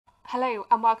Hello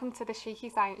and welcome to the Cheeky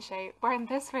Science Show, where in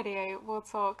this video we'll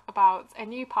talk about a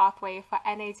new pathway for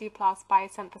NAD+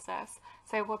 biosynthesis.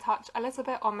 So we'll touch a little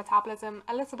bit on metabolism,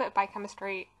 a little bit of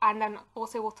biochemistry, and then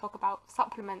also we'll talk about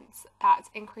supplements that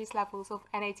increase levels of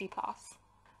NAD+.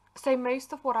 So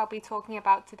most of what I'll be talking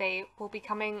about today will be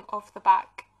coming off the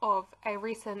back of a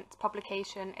recent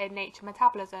publication in Nature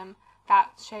Metabolism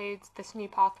that showed this new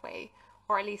pathway,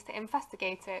 or at least it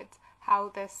investigated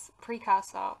how this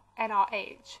precursor,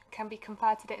 NRH, can be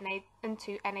converted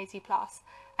into NAD+,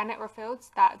 and it revealed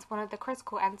that one of the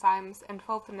critical enzymes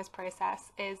involved in this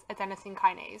process is adenosine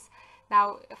kinase.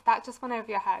 Now, if that just went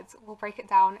over your head, we'll break it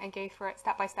down and go through it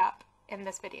step by step in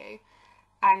this video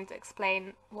and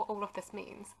explain what all of this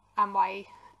means and why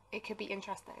it could be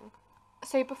interesting.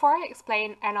 So before I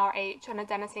explain NRH and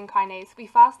adenosine kinase, we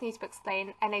first need to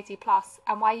explain NAD+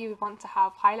 and why you would want to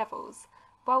have high levels.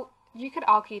 Well, you could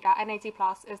argue that NAD+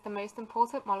 is the most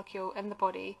important molecule in the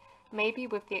body, maybe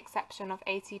with the exception of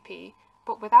ATP,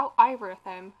 but without either of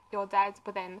them, you're dead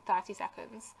within 30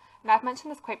 seconds. Now, I've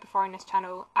mentioned this quote before on this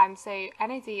channel, and so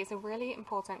NAD is a really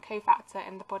important cofactor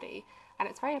in the body, and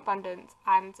it's very abundant,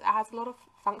 and it has a lot of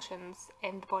functions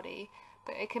in the body,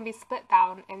 but it can be split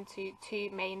down into two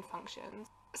main functions.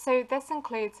 So this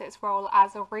includes its role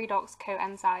as a redox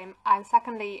coenzyme, and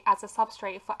secondly as a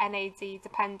substrate for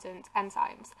NAD-dependent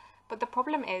enzymes. But the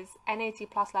problem is NAD+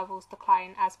 levels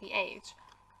decline as we age.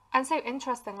 And so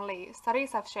interestingly,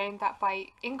 studies have shown that by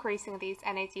increasing these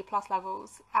NAD+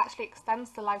 levels actually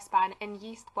extends the lifespan in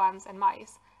yeast, worms and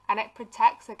mice, and it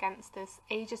protects against this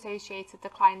age-associated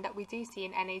decline that we do see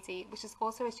in NAD, which is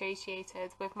also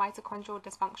associated with mitochondrial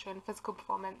dysfunction, physical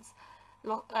performance,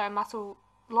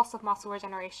 loss of muscle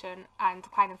regeneration, and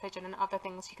decline in vision and other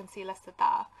things you can see listed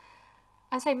there.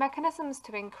 And so mechanisms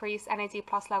to increase NAD+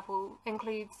 level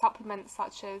include supplements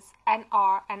such as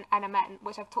NR and NMN,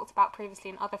 which I've talked about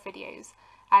previously in other videos,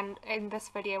 and in this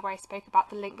video where I spoke about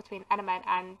the link between NMN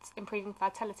and improving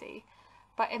fertility.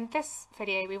 But in this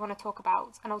video we want to talk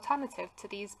about an alternative to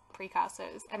these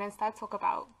precursors and instead talk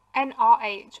about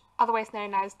NRH, otherwise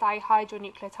known as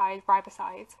dihydronucleotide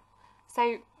riboside.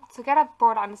 So to get a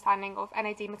broader understanding of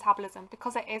NAD metabolism,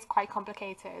 because it is quite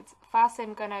complicated, first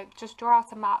I'm going to just draw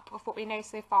out a map of what we know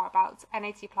so far about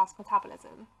NAD+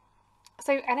 metabolism.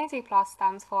 So NAD+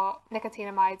 stands for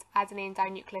nicotinamide adenine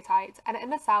dinucleotide, and in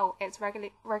the cell it's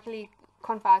regularly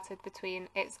converted between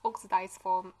its oxidized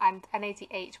form and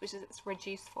NADH, which is its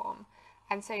reduced form.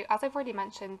 And so, as I've already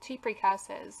mentioned, two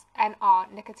precursors, NR,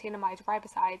 nicotinamide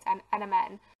riboside, and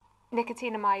NMN,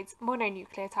 nicotinamide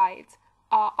mononucleotide,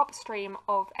 are upstream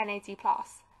of NAD+.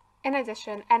 In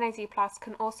addition, NAD+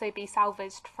 can also be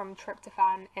salvaged from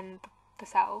tryptophan in the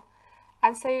cell.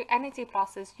 And so NAD+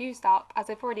 is used up, as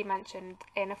I've already mentioned,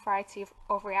 in a variety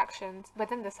of reactions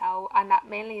within the cell, and that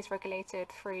mainly is regulated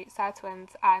through sirtuins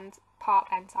and PARP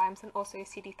enzymes and also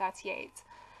CD38.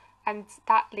 And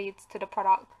that leads to the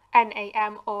product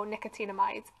NAM, or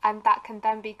nicotinamide, and that can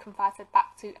then be converted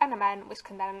back to NMN, which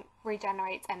can then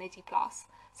regenerate NAD+.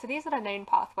 So these are the known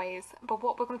pathways, but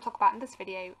what we're going to talk about in this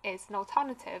video is an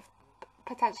alternative,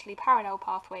 potentially parallel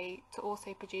pathway to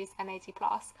also produce NAD+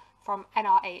 from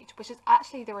NRH, which is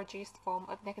actually the reduced form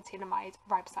of nicotinamide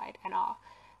riboside NR.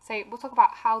 So we'll talk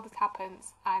about how this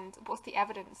happens and what's the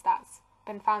evidence that's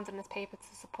been found in this paper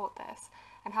to support this,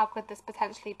 and how could this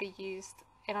potentially be used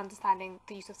in understanding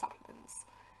the use of supplements.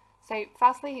 So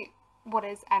firstly, what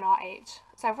is NRH?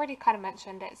 So I've already kind of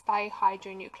mentioned it's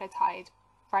dihydronucleotide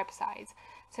riboside.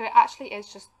 So it actually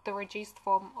is just the reduced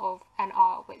form of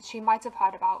NR, which you might have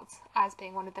heard about as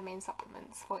being one of the main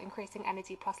supplements for increasing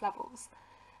NAD+ levels.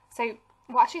 So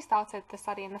what actually started the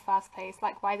study in the first place?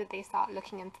 Like, why did they start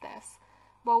looking into this?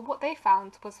 Well, what they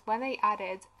found was when they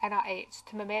added NRH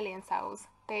to mammalian cells,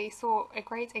 they saw a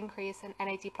great increase in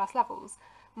NAD+ levels,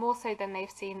 more so than they've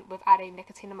seen with adding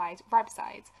nicotinamide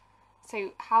riboside.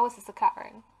 So how is this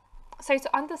occurring? So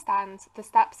to understand the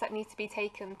steps that need to be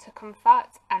taken to convert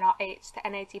NRH to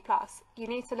NAD+, you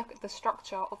need to look at the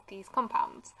structure of these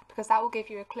compounds, because that will give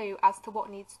you a clue as to what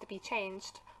needs to be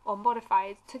changed or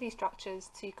modified to these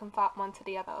structures to convert one to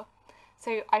the other.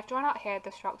 So I've drawn out here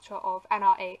the structure of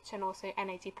NRH and also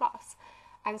NAD+.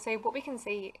 And so what we can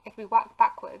see if we work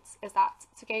backwards is that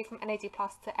to go from NAD+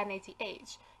 to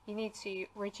NADH, you need to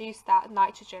reduce that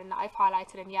nitrogen that I've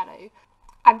highlighted in yellow.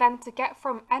 And then to get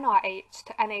from NRH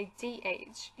to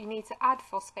NADH, you need to add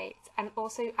phosphate and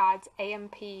also add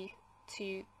AMP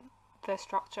to the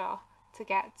structure to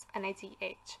get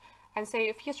NADH. And so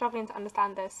if you're struggling to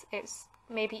understand this, it's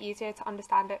maybe easier to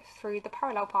understand it through the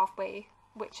parallel pathway,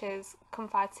 which is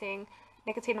converting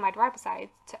nicotinamide riboside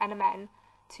to NMN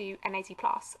to NAD+.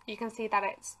 You can see that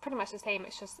it's pretty much the same,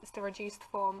 it's the reduced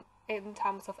form in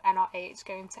terms of NRH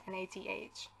going to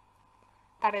NADH.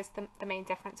 That is the main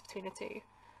difference between the two.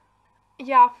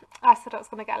 Yeah, I said it was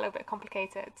going to get a little bit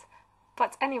complicated.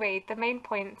 But anyway, the main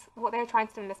point, what they were trying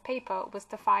to do in this paper was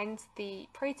to find the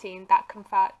protein that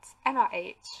converts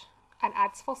NRH and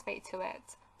adds phosphate to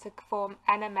it to form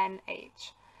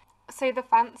NMNH. So the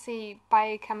fancy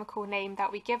biochemical name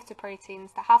that we give to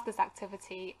proteins that have this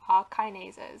activity are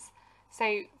kinases.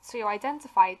 So to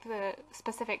identify the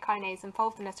specific kinase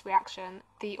involved in this reaction,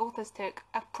 the authors took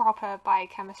a proper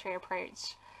biochemistry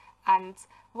approach. And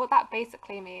what that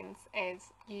basically means is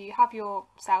you have your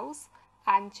cells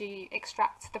and you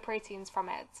extract the proteins from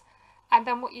it. And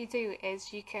then what you do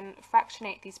is you can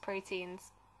fractionate these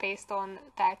proteins based on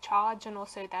their charge and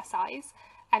also their size.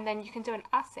 And then you can do an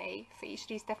assay for each of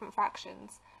these different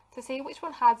fractions to see which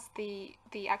one has the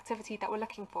activity that we're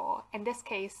looking for. In this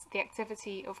case, the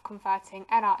activity of converting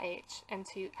NRH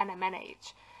into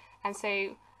NMNH. And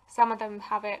so some of them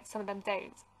have it, some of them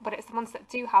don't. But it's the ones that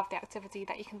do have the activity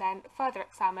that you can then further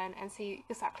examine and see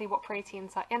exactly what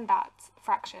proteins are in that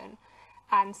fraction.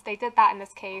 And they did that in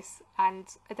this case, and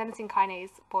adenosine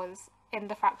kinase was in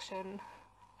the fraction.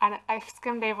 And I've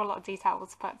skimmed over a lot of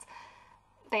details, but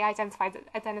they identified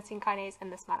adenosine kinase in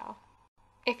this manner.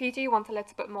 If you do want a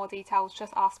little bit more details,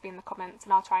 just ask me in the comments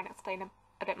and I'll try and explain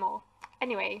a bit more.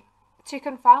 Anyway, to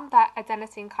confirm that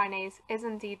adenosine kinase is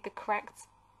indeed the correct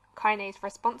kinase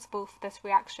responsible for this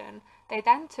reaction, they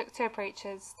then took two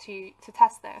approaches to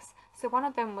test this. So one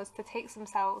of them was to take some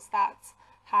cells that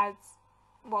had,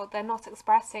 well, they're not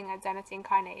expressing adenosine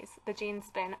kinase, the gene's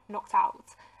been knocked out.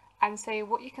 And so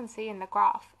what you can see in the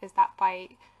graph is that by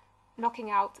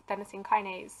knocking out adenosine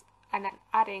kinase and then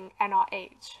adding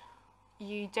NRH,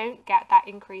 you don't get that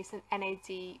increase in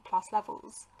NAD+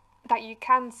 levels that you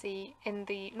can see in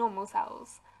the normal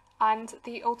cells. And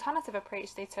the alternative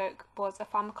approach they took was a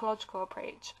pharmacological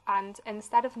approach, and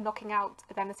instead of knocking out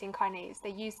adenosine kinase, they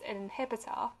used an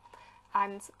inhibitor,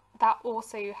 and that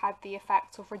also had the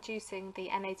effect of reducing the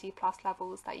NAD+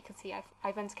 levels that you can see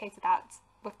I've indicated that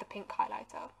with the pink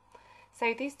highlighter.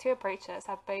 So these two approaches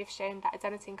have both shown that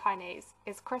adenosine kinase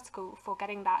is critical for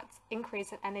getting that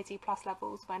increase in NAD+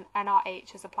 levels when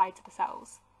NRH is applied to the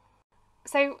cells.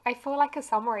 So I feel like a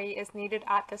summary is needed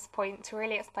at this point to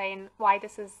really explain why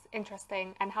this is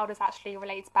interesting and how this actually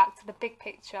relates back to the big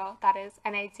picture, that is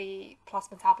NAD plus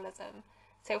metabolism.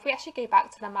 So if we actually go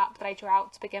back to the map that I drew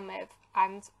out to begin with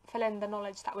and fill in the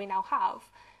knowledge that we now have,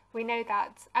 we know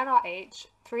that NRH,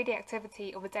 through the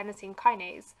activity of adenosine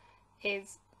kinase,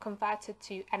 is converted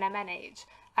to NMNH,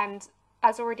 and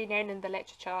as already known in the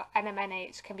literature,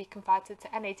 NMNH can be converted to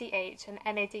NADH and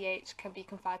NADH can be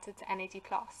converted to NAD+.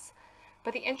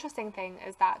 But the interesting thing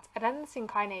is that adenosine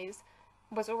kinase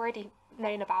was already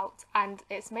known about, and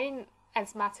its main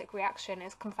enzymatic reaction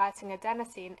is converting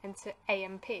adenosine into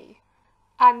AMP.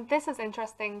 And this is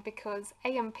interesting because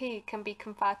AMP can be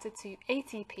converted to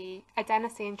ATP,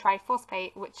 adenosine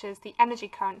triphosphate, which is the energy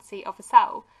currency of a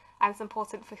cell, and it's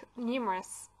important for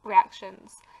numerous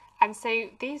reactions. And so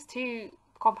these two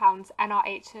compounds,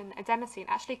 NRH and adenosine,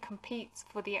 actually compete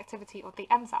for the activity of the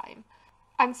enzyme.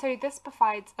 And so this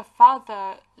provides a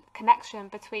further connection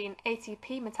between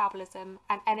ATP metabolism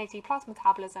and NAD+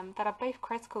 metabolism that are both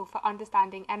critical for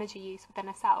understanding energy use within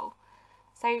a cell.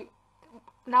 So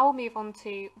now we'll move on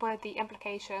to what are the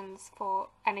implications for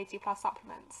NAD+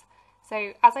 supplements.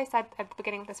 So as I said at the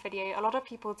beginning of this video, a lot of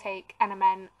people take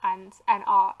NMN and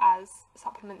NR as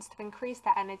supplements to increase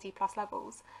their NAD+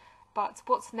 levels. But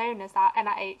what's known is that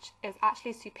NRH is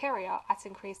actually superior at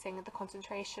increasing the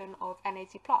concentration of NAD+,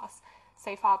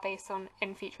 so far based on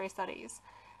in vitro studies.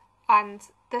 And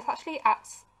this actually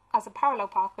acts as a parallel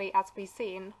pathway, as we've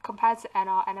seen, compared to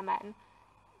NR and NMN,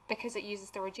 because it uses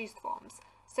the reduced forms.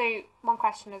 So one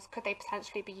question is, could they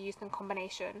potentially be used in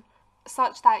combination,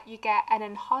 such that you get an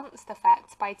enhanced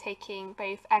effect by taking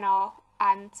both NR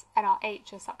and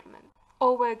NRH as supplement?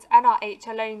 Or would NRH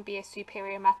alone be a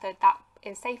superior method that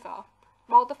is safer?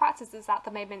 Well, the fact is at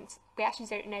the moment we actually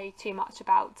don't know too much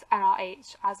about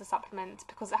NRH as a supplement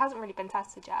because it hasn't really been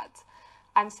tested yet.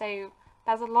 And so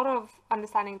there's a lot of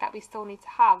understanding that we still need to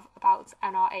have about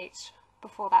NRH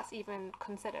before that's even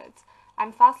considered.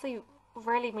 And firstly,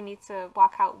 really we need to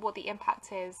work out what the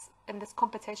impact is in this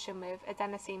competition with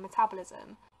adenosine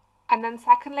metabolism. And then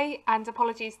secondly, and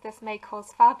apologies, this may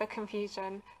cause further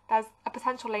confusion, there's a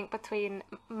potential link between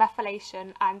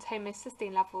methylation and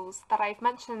homocysteine levels that I've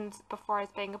mentioned before as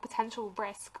being a potential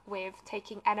risk with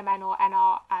taking NMN or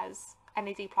NR as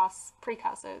NAD+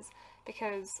 precursors,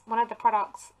 because one of the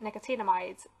products,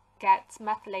 nicotinamide, gets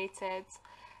methylated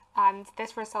and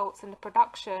this results in the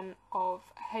production of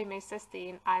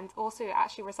homocysteine and also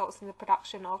actually results in the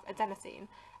production of adenosine.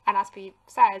 And as we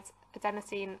said,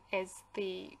 adenosine is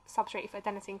the substrate for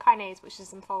adenosine kinase, which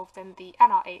is involved in the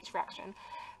NRH reaction.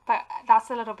 But that's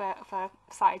a little bit of a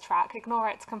sidetrack. Ignore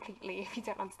it completely if you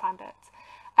don't understand it.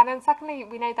 And then secondly,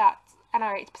 we know that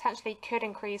NRH potentially could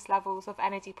increase levels of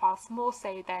NAD+ more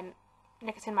so than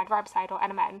nicotinamide riboside or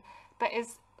NMN, but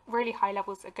is really high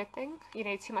levels a good thing? You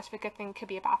know, too much of a good thing could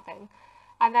be a bad thing.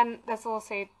 And then there's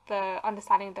also the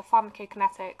understanding of the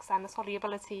pharmacokinetics and the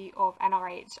solubility of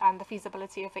NRH and the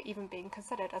feasibility of it even being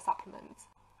considered a supplement.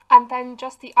 And then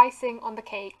just the icing on the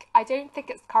cake, I don't think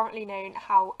it's currently known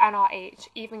how NRH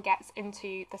even gets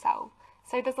into the cell.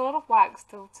 So there's a lot of work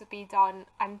still to be done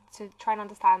and to try and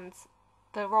understand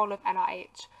the role of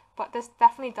NRH, but this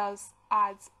definitely does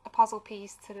add a puzzle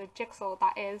piece to the jigsaw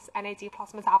that is NAD+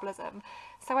 metabolism.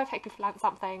 So I hope you've learned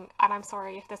something, and I'm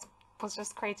sorry if this was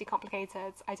just crazy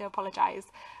complicated. I do apologise.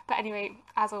 But anyway,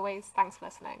 as always, thanks for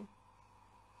listening.